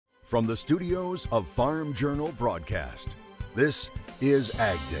From the studios of Farm Journal Broadcast, this is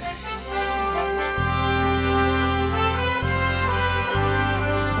AgDay.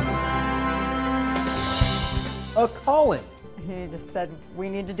 A calling. He just said we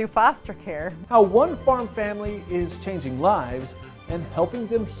need to do foster care. How one farm family is changing lives and helping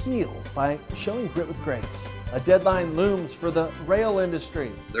them heal by showing grit with grace. A deadline looms for the rail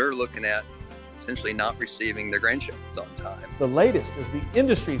industry. They're looking at essentially not receiving their grain shipments on time. The latest as the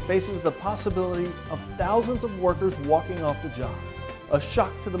industry faces the possibility of thousands of workers walking off the job. A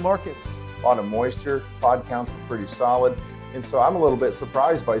shock to the markets. A lot of moisture, pod counts were pretty solid, and so I'm a little bit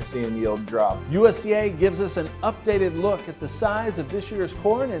surprised by seeing yield drop. USDA gives us an updated look at the size of this year's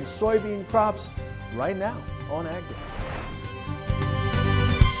corn and soybean crops right now on AgDay.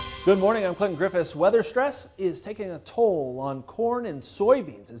 Good morning, I'm Clinton Griffiths. Weather stress is taking a toll on corn and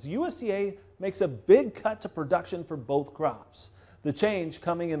soybeans as USDA makes a big cut to production for both crops. The change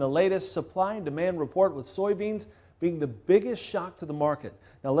coming in the latest supply and demand report, with soybeans being the biggest shock to the market.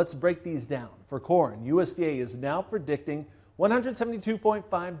 Now let's break these down. For corn, USDA is now predicting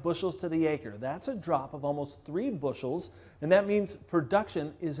 172.5 bushels to the acre. That's a drop of almost 3 bushels, and that means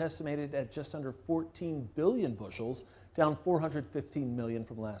production is estimated at just under 14 billion bushels, down 415 million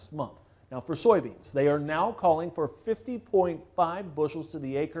from last month. Now for soybeans, they are now calling for 50.5 bushels to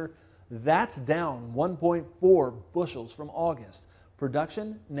the acre. That's down 1.4 bushels from August.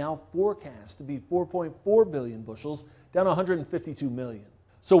 Production now forecast to be 4.4 billion bushels, down 152 million.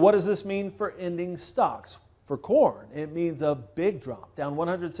 So what does this mean for ending stocks? For corn, it means a big drop, down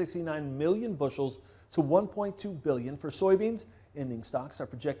 169 million bushels to 1.2 billion. For soybeans, ending stocks are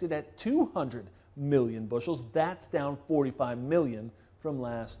projected at 200 million bushels. That's down 45 million from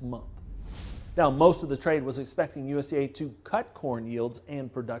last month. Now, most of the trade was expecting USDA to cut corn yields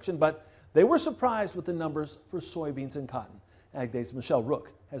and production, but they were surprised with the numbers for soybeans and cotton. AgDay's Michelle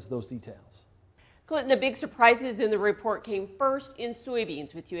Rook has those details. Clinton, the big surprises in the report came first in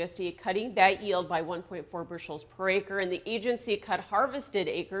soybeans, with USDA cutting that yield by 1.4 bushels per acre, and the agency cut harvested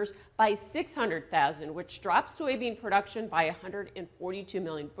acres by 600,000, which dropped soybean production by 142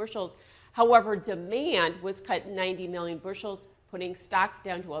 million bushels. However, demand was cut 90 million bushels, putting stocks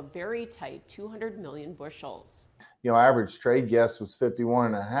down to a very tight 200 million bushels. You know, average trade guess was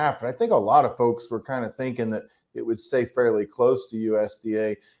 51.5, and I think a lot of folks were kind of thinking that it would stay fairly close to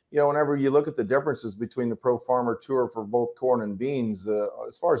USDA. You know, whenever you look at the differences between the Pro Farmer Tour for both corn and beans,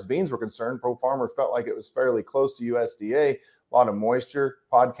 as far as beans were concerned, Pro Farmer felt like it was fairly close to USDA. A lot of moisture,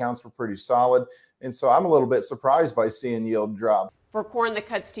 pod counts were pretty solid, and so I'm a little bit surprised by seeing yield drop. For corn, the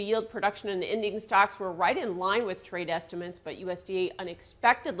cuts to yield, production, and ending stocks were right in line with trade estimates, but USDA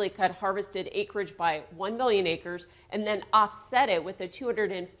unexpectedly cut harvested acreage by 1 million acres and then offset it with a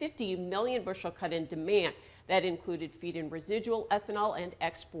 250 million bushel cut in demand. That included feed and residual, ethanol, and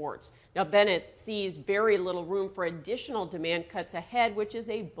exports. Now, Bennett sees very little room for additional demand cuts ahead, which is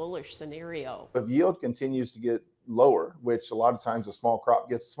a bullish scenario. If yield continues to get lower, which a lot of times a small crop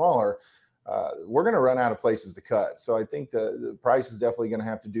gets smaller, we're going to run out of places to cut. So I think the price is definitely going to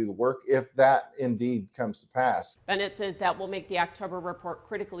have to do the work if that indeed comes to pass. Bennett says that will make the October report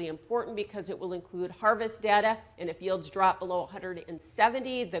critically important because it will include harvest data, and if yields drop below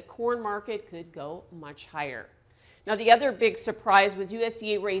 170, the corn market could go much higher. Now, the other big surprise was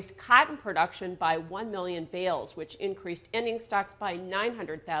USDA raised cotton production by 1 million bales, which increased ending stocks by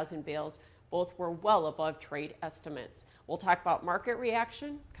 900,000 bales. Both were well above trade estimates. We'll talk about market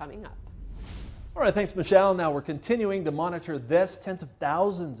reaction coming up. All right, thanks, Michelle. Now we're continuing to monitor this. Tens of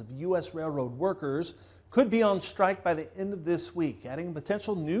thousands of U.S. railroad workers could be on strike by the end of this week, adding a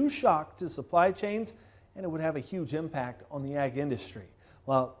potential new shock to supply chains, and it would have a huge impact on the ag industry.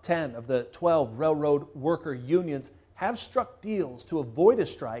 While 10 of the 12 railroad worker unions have struck deals to avoid a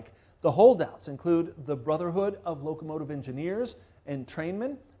strike, the holdouts include the Brotherhood of Locomotive Engineers and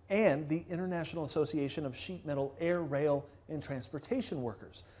Trainmen and the International Association of Sheet Metal, Air, Rail, and Transportation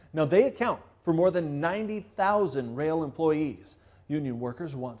Workers. Now, they account for more than 90,000 rail employees. Union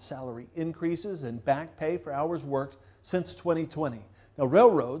workers want salary increases and back pay for hours worked since 2020. Now,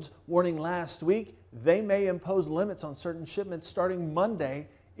 railroads warning last week they may impose limits on certain shipments starting Monday.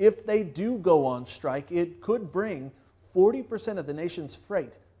 If they do go on strike, it could bring 40% of the nation's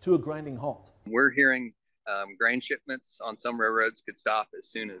freight to a grinding halt. We're hearing grain shipments on some railroads could stop as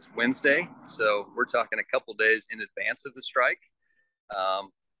soon as Wednesday. So we're talking a couple days in advance of the strike.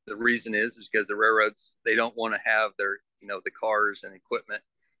 The reason is because the railroads, they don't want to have their, the cars and equipment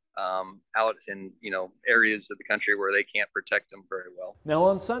out in, areas of the country where they can't protect them very well. Now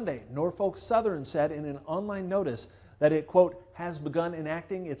on Sunday, Norfolk Southern said in an online notice that it, quote, has begun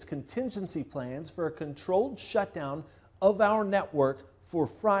enacting its contingency plans for a controlled shutdown of our network for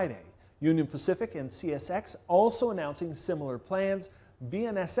Friday. Union Pacific and CSX also announcing similar plans.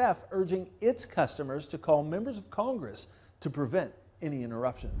 BNSF urging its customers to call members of Congress to prevent any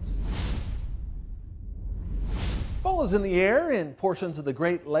interruptions. Fall is in the air in portions of the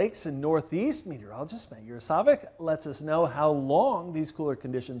Great Lakes and Northeast. Meteorologist Matt Yurosavik lets us know how long these cooler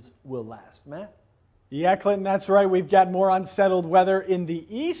conditions will last. Matt? Yeah, Clinton, that's right. We've got more unsettled weather in the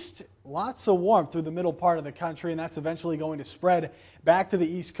east. Lots of warmth through the middle part of the country, and that's eventually going to spread back to the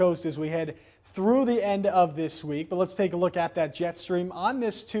East Coast as we head through the end of this week. But let's take a look at that jet stream on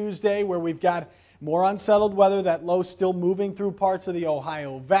this Tuesday, where we've got more unsettled weather. That low still moving through parts of the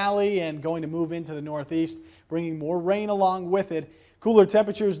Ohio Valley and going to move into the Northeast, bringing more rain along with it. Cooler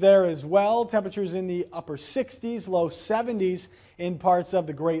temperatures there as well. Temperatures in the upper 60s, low 70s in parts of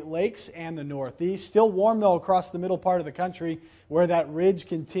the Great Lakes and the Northeast. Still warm, though, across the middle part of the country where that ridge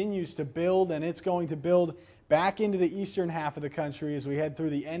continues to build, and it's going to build back into the eastern half of the country as we head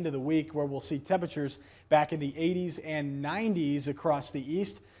through the end of the week, where we'll see temperatures back in the 80s and 90s across the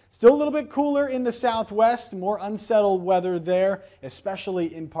east. Still a little bit cooler in the southwest, more unsettled weather there,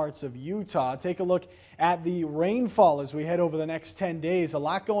 especially in parts of Utah. Take a look at the rainfall as we head over the next 10 days. A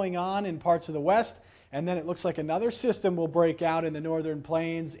lot going on in parts of the west, and then it looks like another system will break out in the northern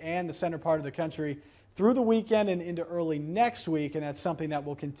plains and the center part of the country through the weekend and into early next week, and that's something that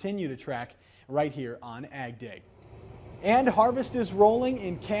we'll continue to track right here on Ag Day. And harvest is rolling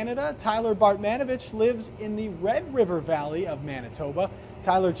in Canada. Tyler Bartmanovich lives in the Red River Valley of Manitoba.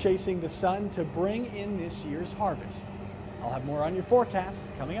 Tyler chasing the sun to bring in this year's harvest. I'll have more on your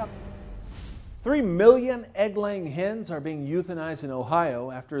forecasts coming up. 3 million egg-laying hens are being euthanized in Ohio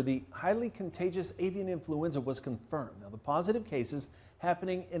after the highly contagious avian influenza was confirmed. Now, the positive cases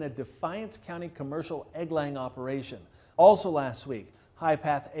happening in a Defiance County commercial egg-laying operation. Also last week,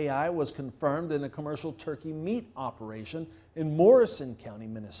 High-Path AI was confirmed in a commercial turkey meat operation in Morrison County,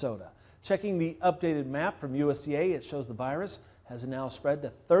 Minnesota. Checking the updated map from USDA, it shows the virus has now spread to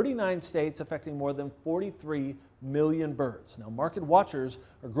 39 states, affecting more than 43 million birds. Now, market watchers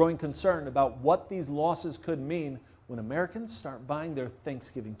are growing concerned about what these losses could mean when Americans start buying their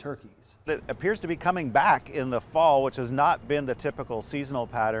Thanksgiving turkeys. It appears to be coming back in the fall, which has not been the typical seasonal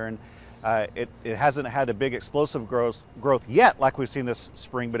pattern. It hasn't had a big explosive growth yet like we've seen this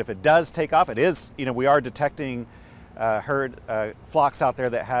spring, but if it does take off, it is, we are detecting herd flocks out there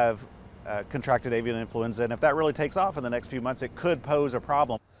that have contracted avian influenza, and if that really takes off in the next few months, it could pose a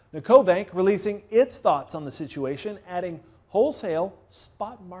problem. CoBank releasing its thoughts on the situation, adding wholesale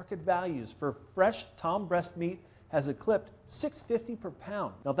spot market values for fresh tom breast meat has eclipsed $6.50 per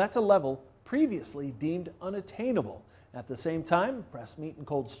pound. Now that's a level previously deemed unattainable. At the same time, breast meat in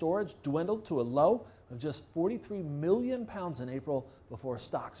cold storage dwindled to a low of just 43 million pounds in April before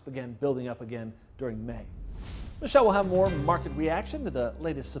stocks began building up again during May. Michelle will have more market reaction to the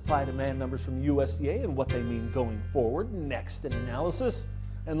latest supply-demand numbers from USDA and what they mean going forward next in analysis.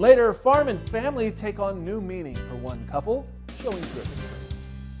 And later, farm and family take on new meaning for one couple, showing grit and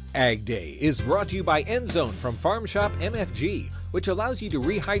grace. Ag Day is brought to you by Endzone from Farm Shop MFG, which allows you to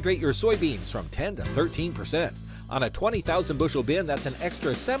rehydrate your soybeans from 10 to 13%. On a 20,000 bushel bin, that's an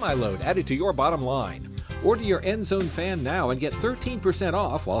extra semi-load added to your bottom line. Order your Endzone fan now and get 13%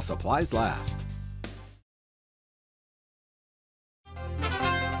 off while supplies last.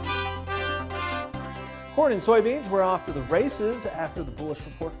 Corn and soybeans were off to the races after the bullish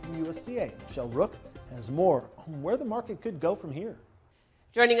report from USDA. Michelle Rook has more on where the market could go from here.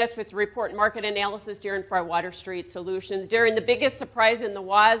 Joining us with the report and market analysis, Darren Fry, Water Street Solutions. Darren, the biggest surprise in the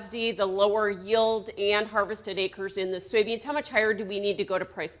WASDE, the lower yield and harvested acres in the soybeans. How much higher do we need to go to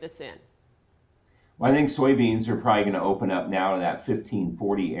price this in? Well, I think soybeans are probably going to open up now to that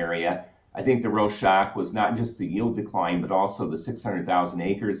 1540 area. I think the real shock was not just the yield decline, but also the 600,000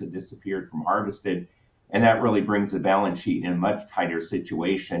 acres that disappeared from harvested. And that really brings the balance sheet in a much tighter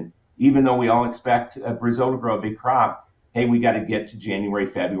situation. Even though we all expect Brazil to grow a big crop, hey, we got to get to January,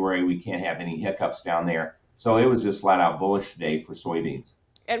 February. We can't have any hiccups down there. So it was just flat out bullish today for soybeans.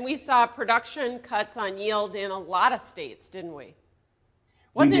 And we saw production cuts on yield in a lot of states, didn't we?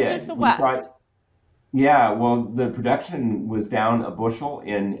 Wasn't just the West. Yeah, well, the production was down a bushel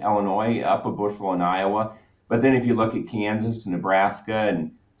in Illinois, up a bushel in Iowa. But then if you look at Kansas and Nebraska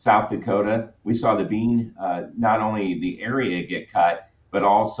and South Dakota, we saw the bean, not only the area get cut, but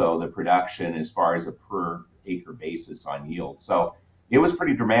also the production as far as a per acre basis on yield. So it was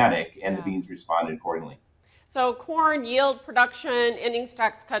pretty dramatic, and the beans responded accordingly. So corn yield, production, ending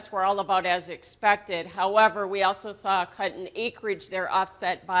stocks cuts were all about as expected. However, we also saw a cut in acreage there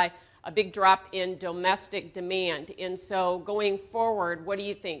offset by a big drop in domestic demand. And so going forward, what do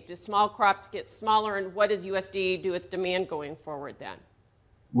you think? Do small crops get smaller, and what does USDA do with demand going forward then?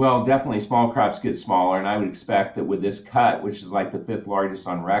 Well, definitely small crops get smaller, and I would expect that with this cut, which is like the 5th largest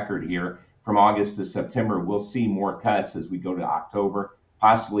on record here, from August to September, we'll see more cuts as we go to October,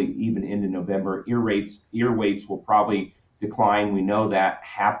 possibly even into November. Ear weights will probably decline. We know that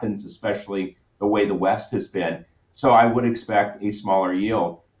happens, especially the way the West has been. So I would expect a smaller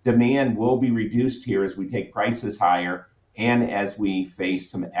yield. Demand will be reduced here as we take prices higher and as we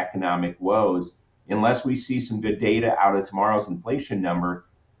face some economic woes. Unless we see some good data out of tomorrow's inflation number,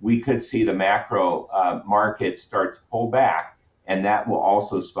 we could see the macro market start to pull back, and that will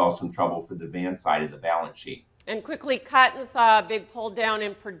also spell some trouble for the demand side of the balance sheet. And quickly, cotton saw a big pull down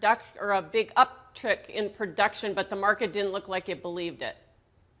in production, or a big uptick in production, but the market didn't look like it believed it.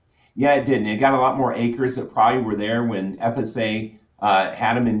 Yeah, it didn't. It got a lot more acres that probably were there when FSA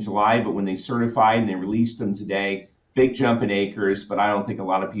had them in July, but when they certified and they released them today, big jump in acres, but I don't think a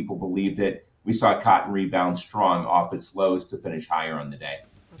lot of people believed it. We saw cotton rebound strong off its lows to finish higher on the day.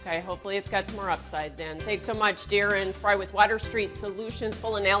 Okay, hopefully it's got some more upside then. Thanks so much, Darren Fry with Water Street Solutions.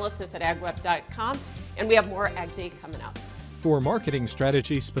 Full analysis at agweb.com. And we have more Ag Day coming up. For marketing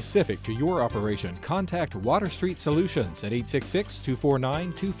strategy specific to your operation, contact Water Street Solutions at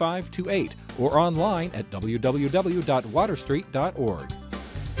 866-249-2528 or online at www.waterstreet.org.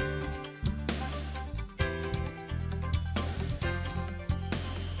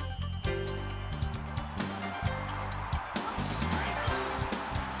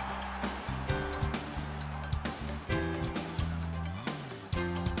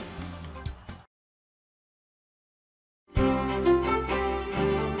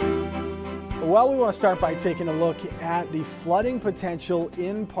 Well, we want to start by taking a look at the flooding potential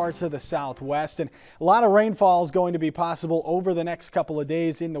in parts of the Southwest, and a lot of rainfall is going to be possible over the next couple of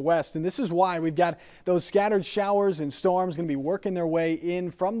days in the West, and this is why we've got those scattered showers and storms going to be working their way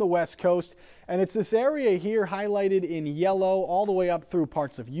in from the West Coast. And it's this area here highlighted in yellow all the way up through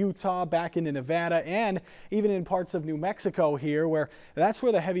parts of Utah, back into Nevada, and even in parts of New Mexico here, where that's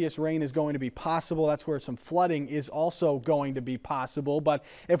where the heaviest rain is going to be possible. That's where some flooding is also going to be possible. But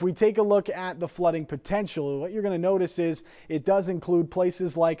if we take a look at the flooding potential, what you're going to notice is it does include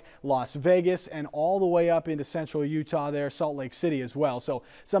places like Las Vegas and all the way up into central Utah there, Salt Lake City as well. So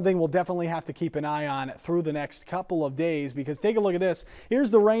something we'll definitely have to keep an eye on through the next couple of days, because take a look at this.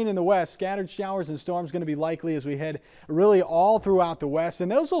 Here's the rain in the west. Scattered showers and storms going to be likely as we head really all throughout the west, and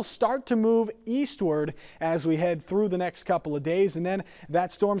those will start to move eastward as we head through the next couple of days. And then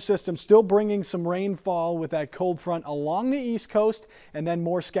that storm system still bringing some rainfall with that cold front along the east coast, and then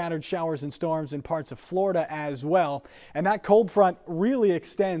more scattered showers and storms in parts of Florida as well. And that cold front really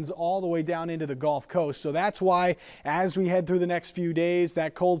extends all the way down into the Gulf Coast. So that's why as we head through the next few days,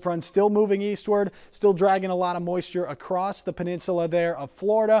 that cold front still moving eastward, still dragging a lot of moisture across the peninsula there of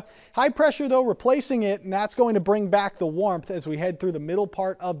Florida. High pressure though replacing it, and that's going to bring back the warmth as we head through the middle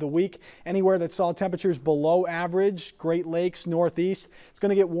part of the week. Anywhere that saw temperatures below average, Great Lakes, Northeast, it's going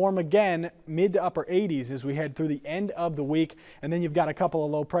to get warm again, mid to upper 80s as we head through the end of the week. And then you've got a couple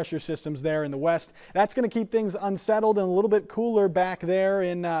of low pressure systems there in the west. That's going to keep things unsettled and a little bit cooler back there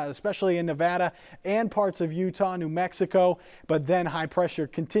in especially in Nevada and parts of Utah, New Mexico. But then high pressure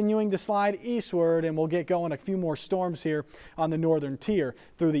continuing to slide eastward, and we'll get going a few more storms here on the northern tier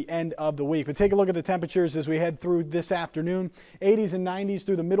through the end of the week. But take a look at the temperatures as we head through this afternoon. 80s and 90s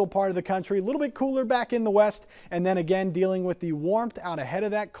through the middle part of the country, a little bit cooler back in the west, and then again dealing with the warmth out ahead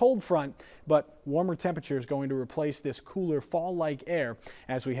of that cold front. But warmer temperatures going to replace this cooler fall-like air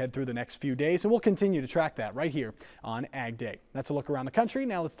as we head through the next few days, and we'll continue to track that right here on Ag Day. That's a look around the country.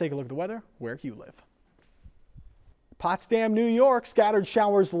 Now let's take a look at the weather where you live. Potsdam, New York, scattered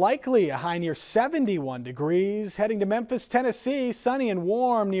showers likely, a high near 71 degrees. Heading to Memphis, Tennessee, sunny and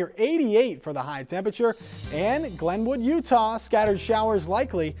warm, near 88 for the high temperature. And Glenwood, Utah, scattered showers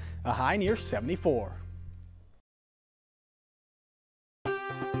likely, a high near 74.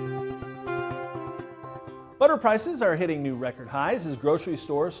 Butter prices are hitting new record highs as grocery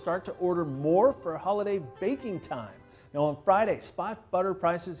stores start to order more for holiday baking time. Now on Friday, spot butter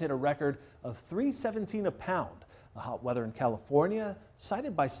prices hit a record of $3.17 a pound. The hot weather in California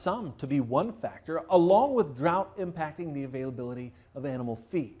cited by some to be one factor, along with drought impacting the availability of animal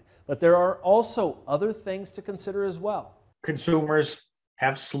feed. But there are also other things to consider as well. Consumers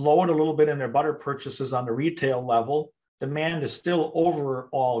have slowed a little bit in their butter purchases on the retail level. Demand is still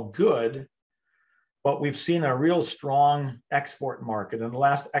overall good, but we've seen a real strong export market. And the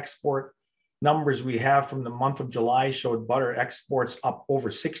last export numbers we have from the month of July showed butter exports up over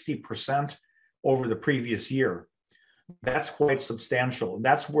 60% over the previous year. That's quite substantial.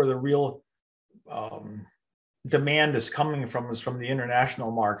 That's where the real demand is coming from, is from the international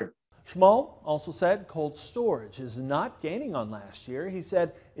market. Schmal also said cold storage is not gaining on last year. He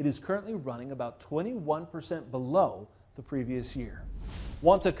said it is currently running about 21% below the previous year.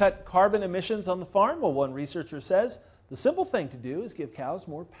 Want to cut carbon emissions on the farm? Well, one researcher says the simple thing to do is give cows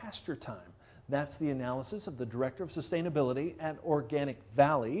more pasture time. That's the analysis of the Director of Sustainability at Organic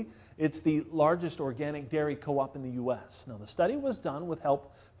Valley. It's the largest organic dairy co-op in the U.S. Now, the study was done with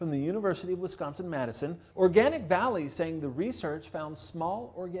help from the University of Wisconsin-Madison. Organic Valley saying the research found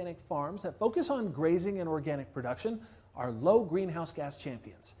small organic farms that focus on grazing and organic production are low greenhouse gas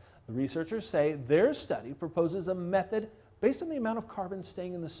champions. The researchers say their study proposes a method based on the amount of carbon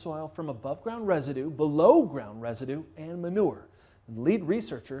staying in the soil from above ground residue, below ground residue, and manure. And the lead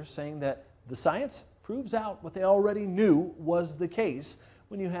researcher saying that the science proves out what they already knew was the case.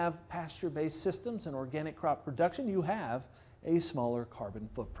 When you have pasture-based systems and organic crop production, you have a smaller carbon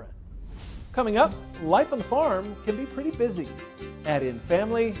footprint. Coming up, life on the farm can be pretty busy. Add in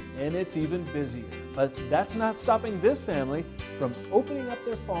family, and it's even busier. But that's not stopping this family from opening up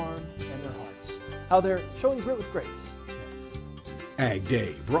their farm and their hearts. How they're showing grit with grace. Ag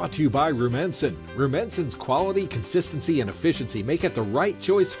Day, brought to you by Rumensin. Rumensin's quality, consistency, and efficiency make it the right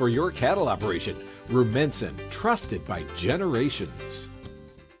choice for your cattle operation. Rumensin, trusted by generations.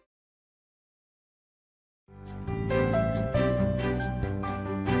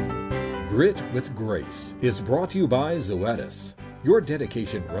 Grit with Grace is brought to you by Zoetis. Your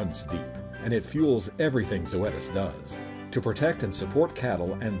dedication runs deep, and it fuels everything Zoetis does. To protect and support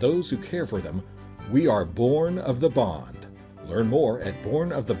cattle and those who care for them, we are born of the bond. Learn more at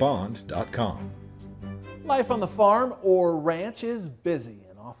bornofthebond.com. Life on the farm or ranch is busy,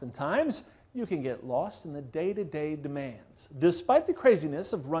 and oftentimes you can get lost in the day-to-day demands. Despite the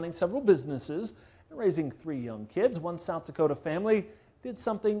craziness of running several businesses and raising 3 young kids, one South Dakota family did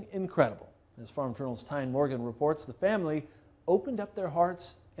something incredible. As Farm Journal's Tyne Morgan reports, the family opened up their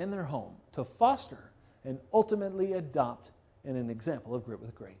hearts and their home to foster and ultimately adopt in an example of grit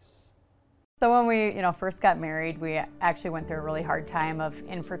with grace. So when we, first got married, we actually went through a really hard time of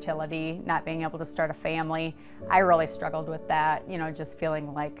infertility, not being able to start a family. I really struggled with that, just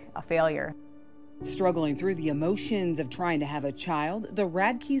feeling like a failure. Struggling through the emotions of trying to have a child, the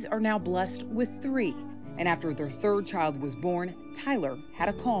Radkes are now blessed with 3. And after their 3rd child was born, Tyler had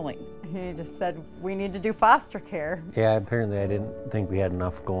a calling. He just said, we need to do foster care. Yeah, apparently I didn't think we had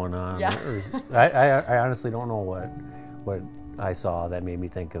enough going on. Yeah. I honestly don't know what I saw that made me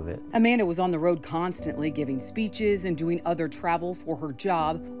think of it. Amanda was on the road constantly giving speeches and doing other travel for her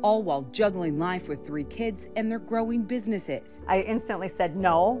job, all while juggling life with 3 kids and their growing businesses. I instantly said,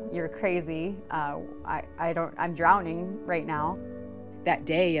 no, you're crazy. I'm drowning right now. That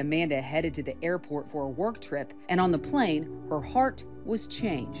day, Amanda headed to the airport for a work trip, and on the plane, her heart was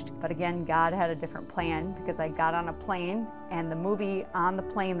changed. But again, God had a different plan because I got on a plane, and the movie on the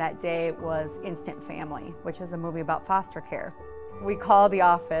plane that day was Instant Family, which is a movie about foster care. We called the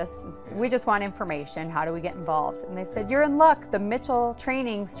office. We just want information. How do we get involved? And they said, you're in luck. The Mitchell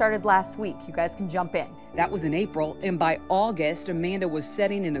training started last week. You guys can jump in. That was in April, and by August, Amanda was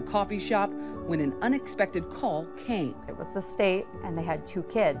sitting in a coffee shop when an unexpected call came. It was the state, and they had 2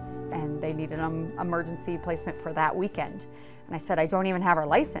 kids, and they needed an emergency placement for that weekend. And I said, I don't even have our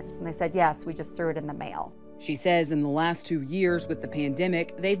license. And they said, yes, we just threw it in the mail. She says in the last 2 years with the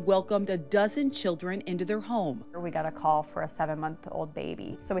pandemic, they've welcomed a dozen children into their home. We got a call for a 7-month-old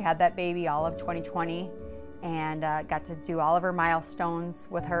baby. So we had that baby all of 2020 and got to do all of her milestones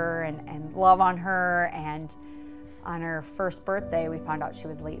with her and love on her. And on her 1st birthday, we found out she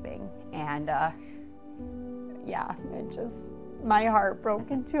was leaving. And yeah, my heart broke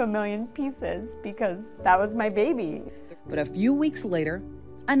into a million pieces because that was my baby. But a few weeks later,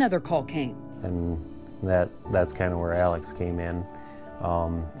 another call came. And that's kind of where Alex came in.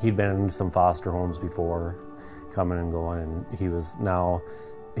 He'd been in some foster homes before, coming and going, and he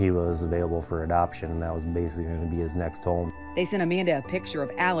was available for adoption, and that was basically going to be his next home. They sent Amanda a picture of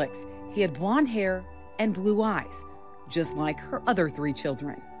Alex. He had blonde hair and blue eyes, just like her other 3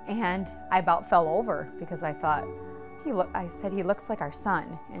 children. And I about fell over because I thought, I said, he looks like our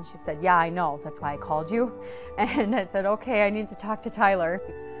son. And she said, yeah, I know, that's why I called you. And I said, okay, I need to talk to Tyler.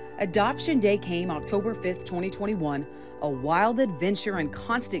 Adoption Day came October 5th, 2021, a wild adventure and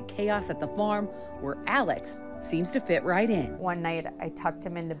constant chaos at the farm where Alex seems to fit right in. One night I tucked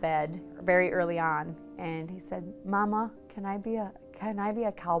him into bed very early on, and he said, Mama, can I be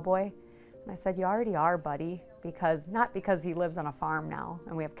a cowboy? And I said, you already are, buddy, not because he lives on a farm now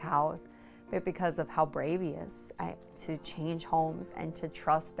and we have cows, but because of how brave he is to change homes and to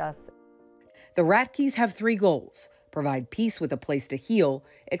trust us. The Radkes have 3 goals: provide peace with a place to heal,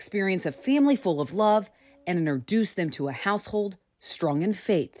 experience a family full of love, and introduce them to a household strong in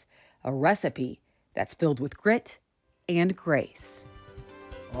faith. a recipe that's filled with grit and grace.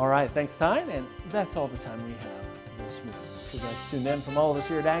 All right, thanks, Tyne, and that's all the time we have this week. So guys, tune in from all of us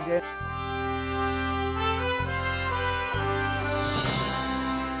here at AgDay.